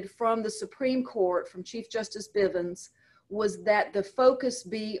mandated from the Supreme Court, from Chief Justice Bivens, was that the focus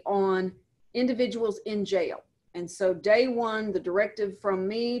be on individuals in jail. And so day one, the directive from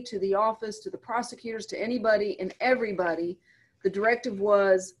me to the office, to the prosecutors, to anybody and everybody, the directive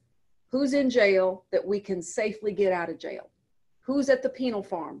was who's in jail that we can safely get out of jail? Who's at the penal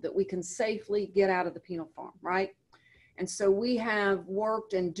farm that we can safely get out of the penal farm, right? And so we have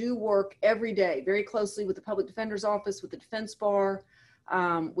worked and do work every day very closely with the Public Defender's Office, with the Defense Bar,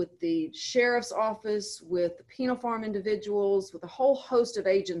 with the Sheriff's Office, with the penal farm individuals, with a whole host of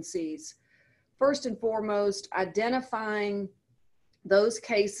agencies. First and foremost, identifying those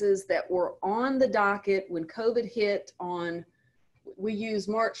cases that were on the docket when COVID hit on, we use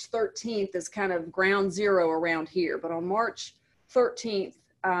March 13th as kind of ground zero around here, but on March 13th,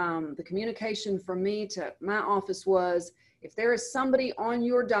 the communication from me to my office was, if there is somebody on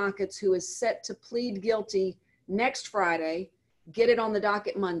your dockets who is set to plead guilty next Friday, get it on the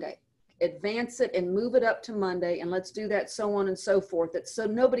docket Monday, advance it and move it up to Monday, and let's do that, so on and so forth. That's so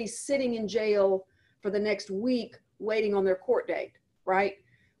nobody's sitting in jail for the next week waiting on their court date, right?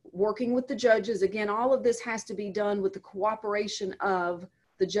 Working with the judges. Again, all of this has to be done with the cooperation of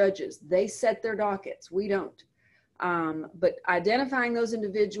the judges. They set their dockets, we don't. But identifying those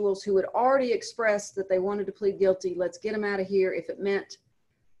individuals who had already expressed that they wanted to plead guilty, let's get them out of here if it meant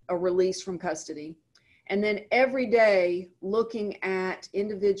a release from custody. And then every day looking at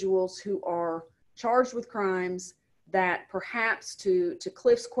individuals who are charged with crimes that perhaps, to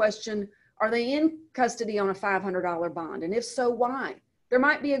Cliff's question, are they in custody on a $500 bond? And if so, why? There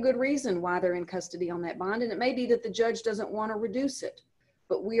might be a good reason why they're in custody on that bond, and it may be that the judge doesn't want to reduce it.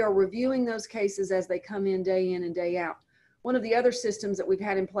 But we are reviewing those cases as they come in and day out. One of the other systems that we've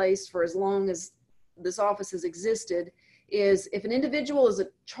had in place for as long as this office has existed is if an individual is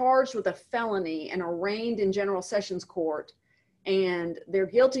charged with a felony and arraigned in General Sessions Court and they're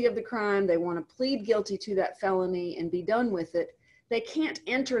guilty of the crime, they want to plead guilty to that felony and be done with it, they can't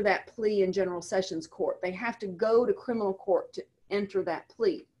enter that plea in General Sessions Court. They have to go to criminal court to enter that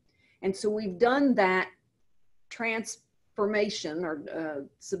plea. And so we've done that transformation or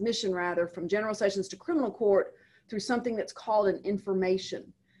submission rather from General Sessions to criminal court through something that's called an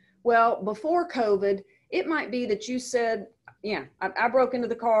information. Well, before COVID, it might be that you said, yeah, I broke into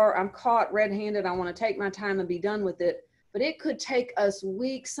the car, I'm caught red-handed, I want to take my time and be done with it. But it could take us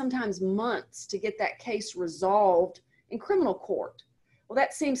weeks, sometimes months to get that case resolved in criminal court. Well,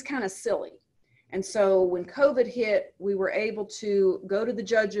 that seems kind of silly. And so when COVID hit, we were able to go to the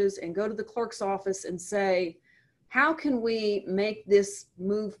judges and go to the clerk's office and say, how can we make this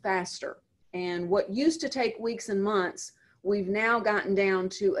move faster? And what used to take weeks and months, we've now gotten down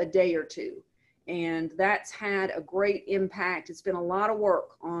to a day or two. And that's had a great impact. It's been a lot of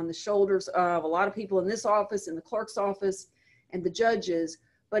work on the shoulders of a lot of people in this office, in the clerk's office, and the judges.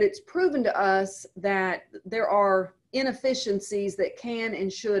 But it's proven to us that there are inefficiencies that can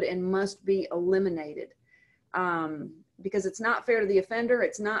and should and must be eliminated. Because it's not fair to the offender.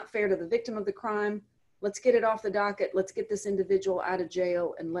 It's not fair to the victim of the crime. Let's get it off the docket. Let's get this individual out of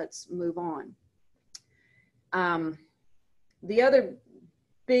jail and let's move on. The other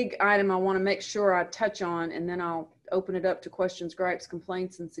big item I want to make sure I touch on, and then I'll open it up to questions, gripes,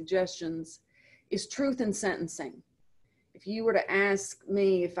 complaints, and suggestions, is truth in sentencing. If you were to ask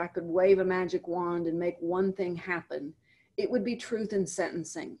me if I could wave a magic wand and make one thing happen, it would be truth in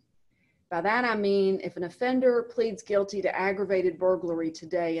sentencing. By that I mean, if an offender pleads guilty to aggravated burglary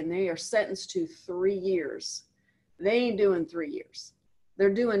today and they are sentenced to 3 years, they ain't doing 3 years.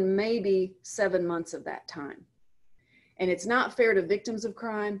 They're doing maybe 7 months of that time. And it's not fair to victims of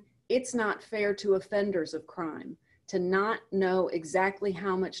crime. It's not fair to offenders of crime to not know exactly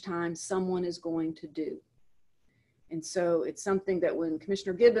how much time someone is going to do. And so it's something that when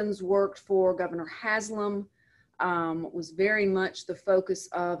Commissioner Gibbons worked for Governor Haslam, was very much the focus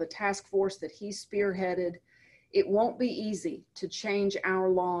of a task force that he spearheaded. It won't be easy to change our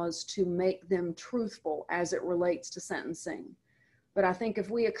laws to make them truthful as it relates to sentencing. But I think if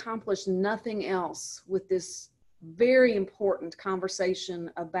we accomplish nothing else with this very important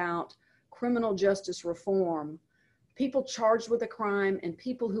conversation about criminal justice reform, people charged with a crime and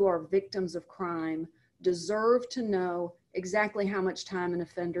people who are victims of crime deserve to know exactly how much time an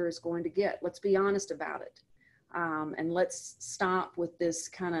offender is going to get. Let's be honest about it. And let's stop with this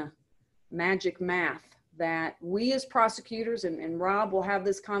kind of magic math that we as prosecutors, and Rob will have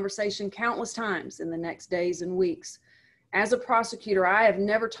this conversation countless times in the next days and weeks. As a prosecutor, I have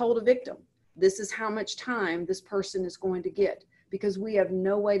never told a victim, this is how much time this person is going to get, because we have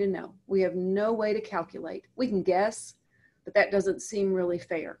no way to know. We have no way to calculate. We can guess, but that doesn't seem really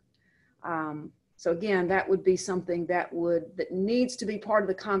fair. So again, that would be something that needs to be part of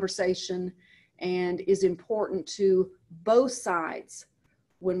the conversation and is important to both sides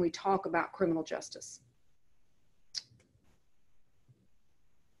when we talk about criminal justice.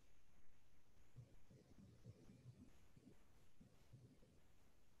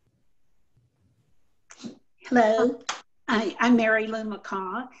 Hello, I'm Mary Lou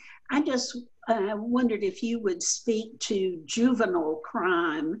McCaw. I just wondered if you would speak to juvenile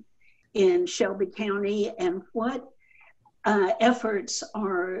crime in Shelby County and what efforts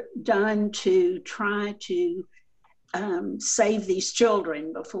are done to try to save these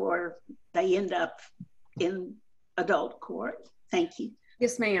children before they end up in adult court. Thank you.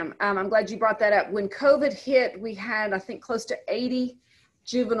 Yes, ma'am. I'm glad you brought that up. When COVID hit, we had, I think, close to 80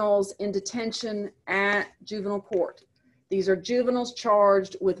 juveniles in detention at juvenile court. These are juveniles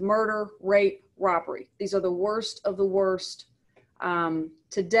charged with murder, rape, robbery. These are the worst of the worst.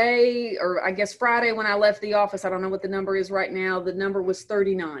 Today, or I guess Friday when I left the office, I don't know what the number is right now, the number was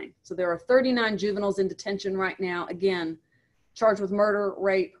 39. So there are 39 juveniles in detention right now, again, charged with murder,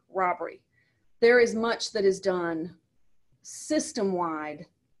 rape, robbery. There is much that is done system-wide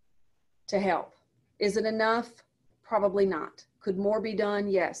to help. Is it enough? Probably not. Could more be done?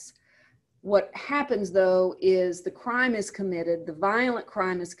 Yes. What happens though is the crime is committed, the violent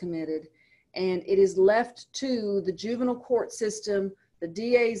crime is committed, and it is left to the juvenile court system, the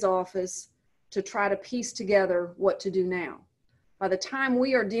DA's office, to try to piece together what to do now. By the time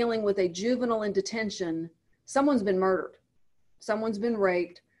we are dealing with a juvenile in detention, someone's been murdered, someone's been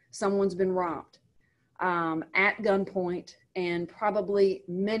raped, someone's been robbed at gunpoint, and probably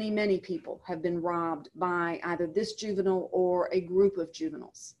many, many people have been robbed by either this juvenile or a group of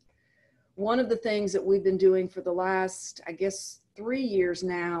juveniles. One of the things that we've been doing for the last, I guess, 3 years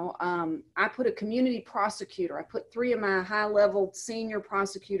now, I put a community prosecutor, I put 3 of my high-level senior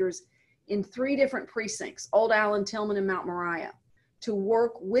prosecutors in 3 different precincts, Old Allen, Tillman, and Mount Moriah, to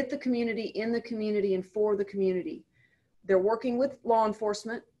work with the community, in the community, and for the community. They're working with law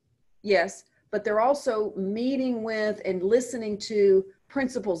enforcement, yes, but they're also meeting with and listening to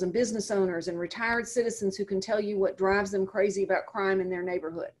principals and business owners and retired citizens who can tell you what drives them crazy about crime in their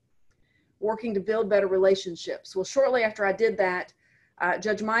neighborhood, working to build better relationships. Well, shortly after I did that,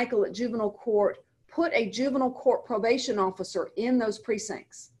 Judge Michael at juvenile court put a juvenile court probation officer in those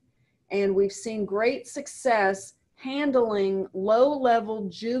precincts. And we've seen great success handling low-level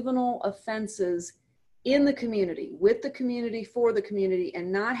juvenile offenses in the community, with the community, for the community,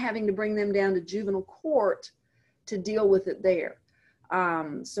 and not having to bring them down to juvenile court to deal with it there.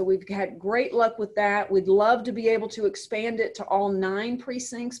 So we've had great luck with that. We'd love to be able to expand it to all 9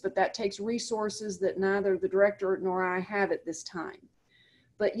 precincts, but that takes resources that neither the director nor I have at this time.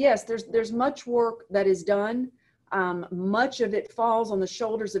 But yes, there's much work that is done. Much of it falls on the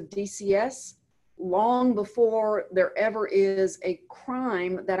shoulders of DCS long before there ever is a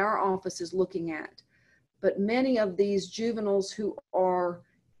crime that our office is looking at. But many of these juveniles who are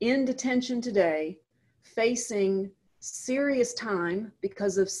in detention today, facing serious time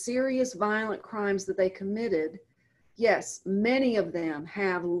because of serious violent crimes that they committed, yes, many of them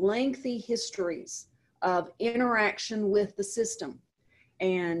have lengthy histories of interaction with the system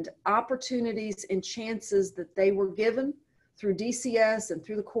and opportunities and chances that they were given through DCS and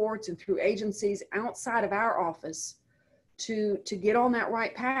through the courts and through agencies outside of our office to get on that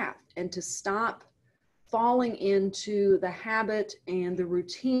right path and to stop falling into the habit and the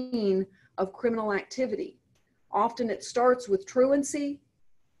routine of criminal activity. Often it starts with truancy,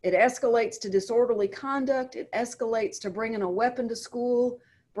 it escalates to disorderly conduct, it escalates to bringing a weapon to school,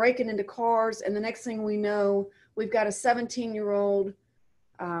 breaking into cars, and the next thing we know, we've got a 17-year-old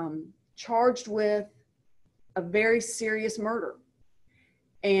charged with a very serious murder.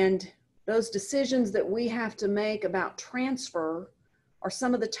 And those decisions that we have to make about transfer are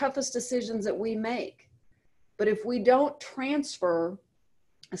some of the toughest decisions that we make. But if we don't transfer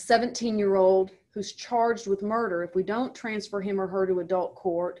a 17-year-old who's charged with murder, if we don't transfer him or her to adult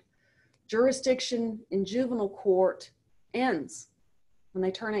court, jurisdiction in juvenile court ends when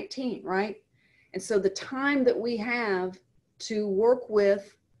they turn 18, right? And so the time that we have to work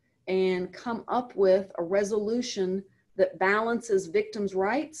with and come up with a resolution that balances victims'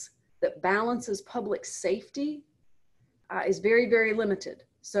 rights, that balances public safety, is very, very limited.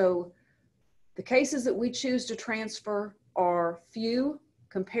 So the cases that we choose to transfer are few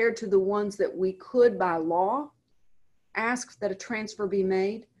compared to the ones that we could by law ask that a transfer be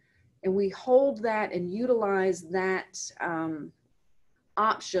made. And we hold that and utilize that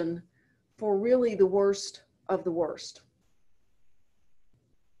option for really the worst of the worst.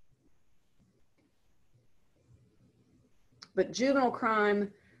 But juvenile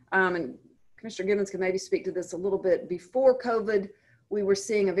crime, and Commissioner Gibbons can maybe speak to this a little bit, before COVID, we were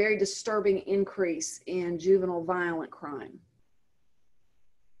seeing a very disturbing increase in juvenile violent crime.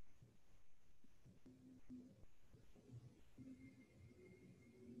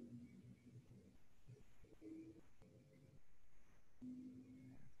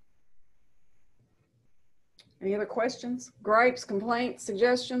 Any other questions, gripes, complaints,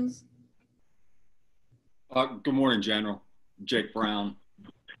 suggestions? Good morning, General. Jake Brown.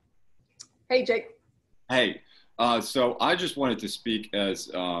 Hey, Jake. Hey, so I just wanted to speak as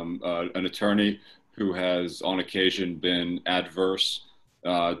an attorney who has on occasion been adverse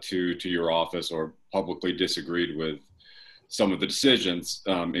to your office or publicly disagreed with some of the decisions,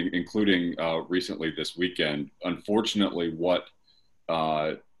 including recently this weekend. Unfortunately, what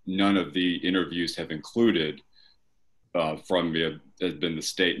none of the interviews have included from me has been the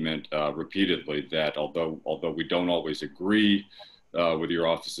statement repeatedly that although we don't always agree with your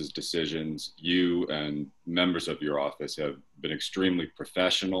office's decisions, you and members of your office have been extremely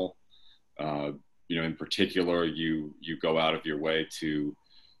professional. In particular, you go out of your way to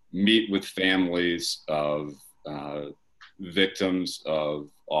meet with families of victims of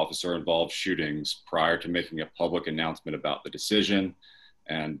officer-involved shootings prior to making a public announcement about the decision.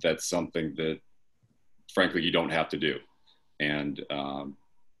 And that's something that, frankly, you don't have to do. And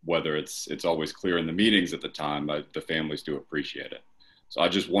whether it's always clear in the meetings at the time, the families do appreciate it. So I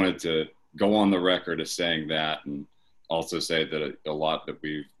just wanted to go on the record as saying that, and also say that a lot that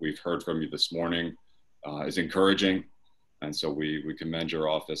we've heard from you this morning is encouraging. And so we commend your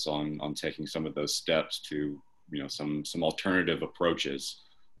office on taking some of those steps to, some alternative approaches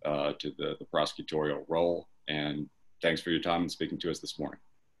to the prosecutorial role. And thanks for your time and speaking to us this morning.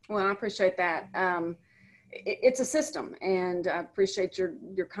 Well, I appreciate that. It's a system, and I appreciate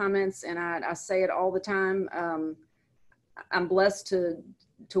your comments, and I say it all the time. I'm blessed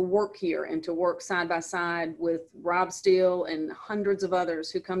to work here and to work side by side with Rob Steele and hundreds of others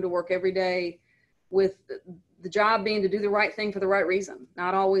who come to work every day with the job being to do the right thing for the right reason.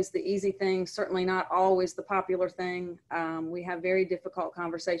 Not always the easy thing, certainly not always the popular thing. We have very difficult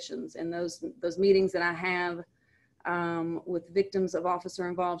conversations, and those meetings that I have with victims of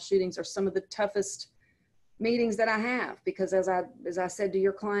officer-involved shootings are some of the toughest meetings that I have, because as I said to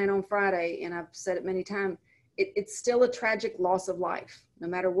your client on Friday, and I've said it many times, it's still a tragic loss of life, no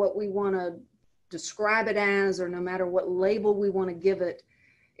matter what we want to describe it as, or no matter what label we want to give it.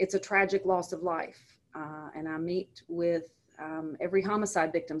 It's a tragic loss of life. And I meet with every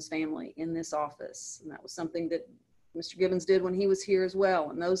homicide victim's family in this office. And that was something that Mr. Gibbons did when he was here as well.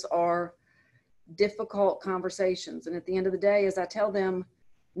 And those are difficult conversations. And at the end of the day, as I tell them,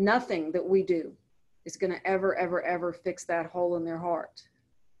 nothing that we do is going to ever, ever, ever fix that hole in their heart.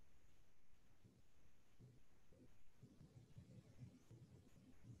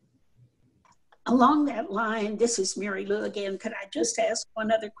 Along that line, this is Mary Lou again. Could I just ask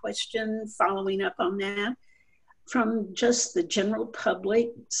one other question following up on that? From just the general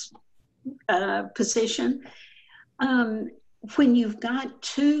public's position, when you've got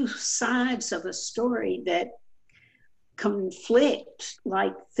two sides of a story that conflict,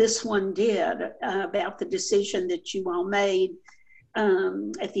 like this one did, about the decision that you all made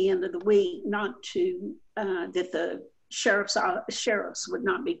at the end of the week, not to, that the sheriffs would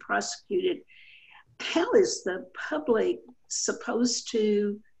not be prosecuted, how is the public supposed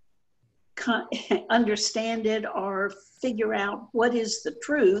to understand it or figure out what is the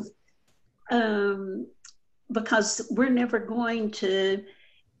truth, because we're never going to,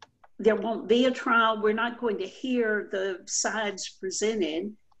 there won't be a trial. We're not going to hear the sides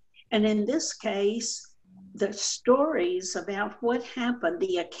presented. And in this case, the stories about what happened,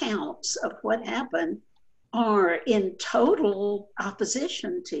 the accounts of what happened, are in total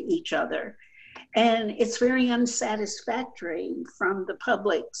opposition to each other. And it's very unsatisfactory from the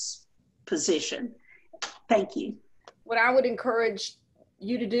public's position. Thank you. What I would encourage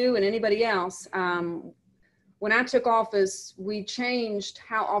you to do, and anybody else, when I took office, we changed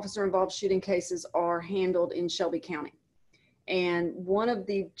how officer-involved shooting cases are handled in Shelby County. And one of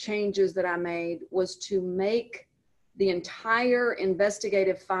the changes that I made was to make the entire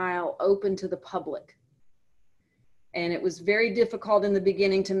investigative file open to the public. And it was very difficult in the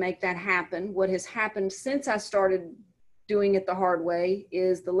beginning to make that happen. What has happened since I started doing it the hard way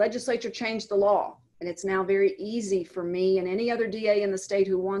is the legislature changed the law, and it's now very easy for me and any other DA in the state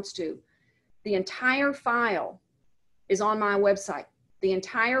who wants to. The entire file is on my website. The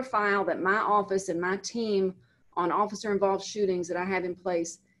entire file that my office and my team on officer-involved shootings that I have in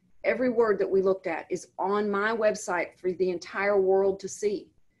place, every word that we looked at is on my website for the entire world to see.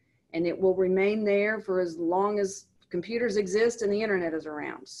 And it will remain there for as long as computers exist and the internet is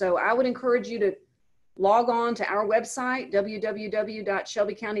around. So I would encourage you to log on to our website,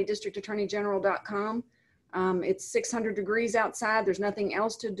 www.shelbycountydistrictattorneygeneral.com. It's 600 degrees outside. There's nothing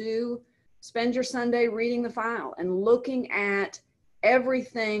else to do. Spend your Sunday reading the file and looking at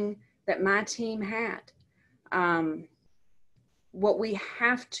everything that my team had. What we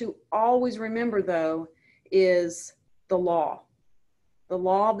have to always remember, though, is the law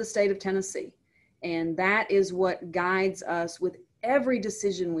of the state of Tennessee. And that is what guides us with every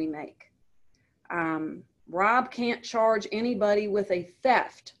decision we make. Rob can't charge anybody with a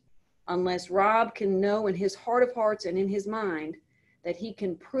theft unless Rob can know in his heart of hearts and in his mind that he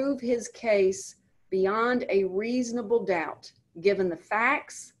can prove his case beyond a reasonable doubt, given the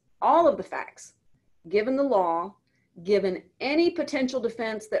facts, all of the facts, given the law, given any potential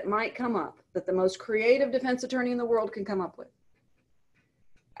defense that might come up, that the most creative defense attorney in the world can come up with.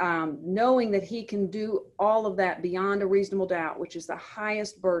 Knowing that he can do all of that beyond a reasonable doubt, which is the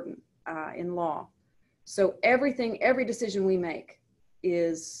highest burden in law. So every decision we make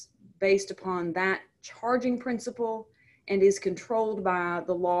is based upon that charging principle and is controlled by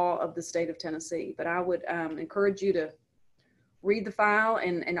the law of the state of Tennessee. But I would encourage you to read the file,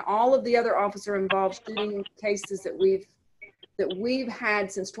 and all of the other officer-involved shooting cases that we've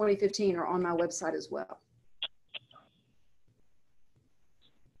had since 2015 are on my website as well.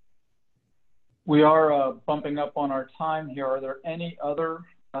 We are bumping up on our time here. Are there any other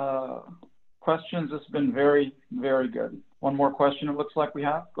questions? This has been very, very good. One more question it looks like we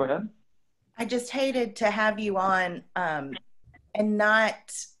have. Go ahead. I just hated to have you on and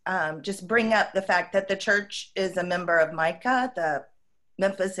not just bring up the fact that the church is a member of MICA, the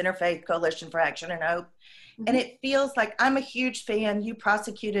Memphis Interfaith Coalition for Action and Hope. Mm-hmm. And it feels like I'm a huge fan. You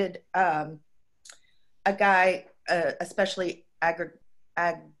prosecuted a guy, especially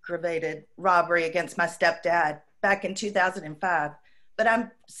aggravated robbery against my stepdad back in 2005. But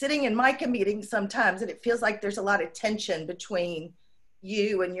I'm sitting in MICA meetings sometimes, and it feels like there's a lot of tension between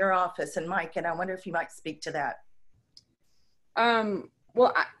you and your office and Mike, and I wonder if you might speak to that.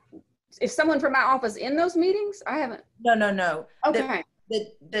 Well, is someone from my office in those meetings? I haven't. No. Okay.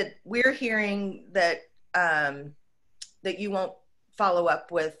 That we're hearing that that you won't follow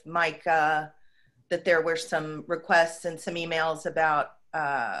up with Micah, that there were some requests and some emails about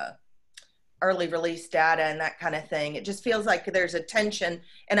early release data and that kind of thing. It just feels like there's a tension,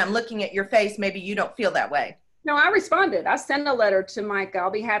 and I'm looking at your face. Maybe you don't feel that way. No, I responded. I sent a letter to Micah.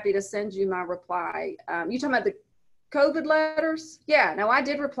 I'll be happy to send you my reply. You talking about the COVID letters? Yeah, no, I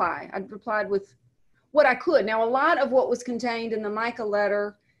did reply. I replied with what I could. Now, a lot of what was contained in the Micah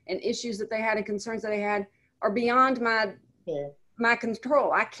letter and issues that they had and concerns that they had are beyond my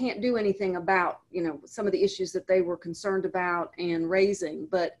control. I can't do anything about, some of the issues that they were concerned about and raising.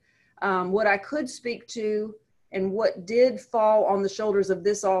 But what I could speak to and what did fall on the shoulders of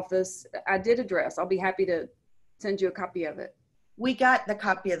this office, I did address. I'll be happy to send you a copy of it. We got the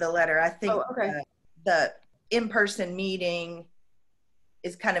copy of the letter. I think okay. The in-person meeting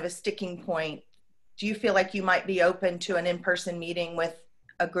is kind of a sticking point. Do you feel like you might be open to an in-person meeting with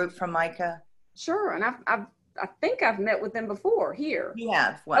a group from Micah? Sure, and I think I've met with them before here. You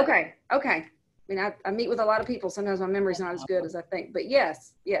have? What? Okay. I mean, I meet with a lot of people. Sometimes my memory's not as good as I think, but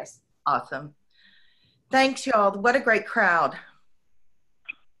yes. Awesome. Thanks, y'all. What a great crowd.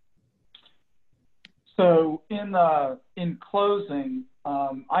 So in closing,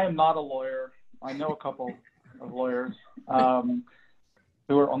 I am not a lawyer. I know a couple of lawyers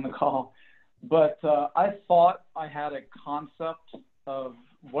who are on the call, but I thought I had a concept of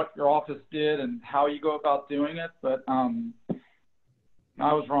what your office did and how you go about doing it, but I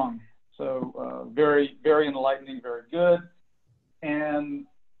was wrong. So very, very enlightening, very good. And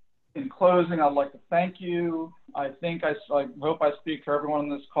in closing, I'd like to thank you. I hope I speak for everyone on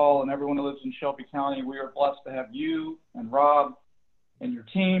this call and everyone who lives in Shelby County. We are blessed to have you and Rob and your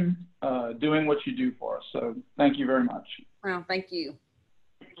team doing what you do for us. So thank you very much. Well, thank you.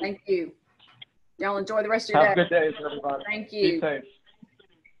 Thank you. Y'all enjoy the rest of your day. Have a good day, everybody. Thank you. Be safe.